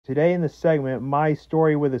Today in the segment, My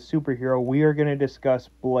Story with a Superhero, we are going to discuss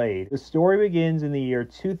Blade. The story begins in the year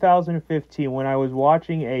 2015 when I was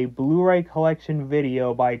watching a Blu-ray collection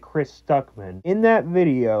video by Chris Stuckman. In that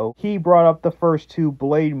video, he brought up the first two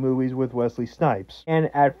Blade movies with Wesley Snipes. And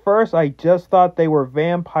at first, I just thought they were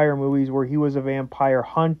vampire movies where he was a vampire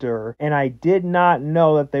hunter, and I did not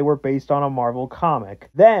know that they were based on a Marvel comic.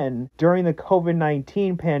 Then, during the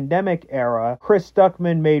COVID-19 pandemic era, Chris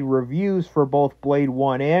Stuckman made reviews for both Blade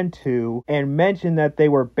 1 and 2 and mentioned that they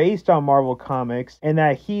were based on Marvel Comics and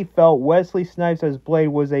that he felt Wesley Snipes as Blade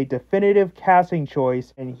was a definitive casting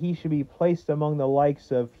choice and he should be placed among the likes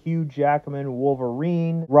of Hugh Jackman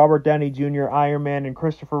Wolverine, Robert Downey Jr. Iron Man, and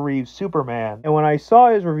Christopher Reeve Superman. And when I saw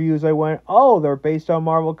his reviews, I went, oh, they're based on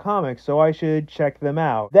Marvel Comics, so I should check them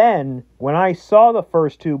out. Then, when I saw the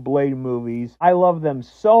first two Blade movies, I love them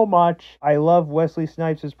so much. I love Wesley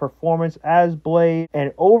Snipes' performance as Blade,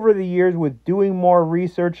 and over the years with doing more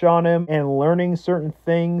research on him and learning certain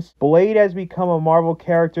things, Blade has become a Marvel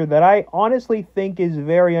character that I honestly think is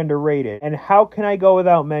very underrated. And how can I go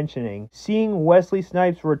without mentioning, seeing Wesley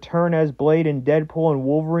Snipes return as Blade in Deadpool and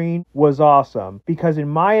Wolverine was awesome, because in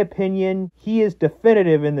my opinion, he is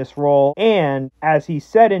definitive in this role, and as he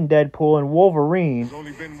said in Deadpool and Wolverine, there's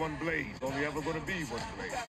only been one Blade, only ever gonna be one Blade.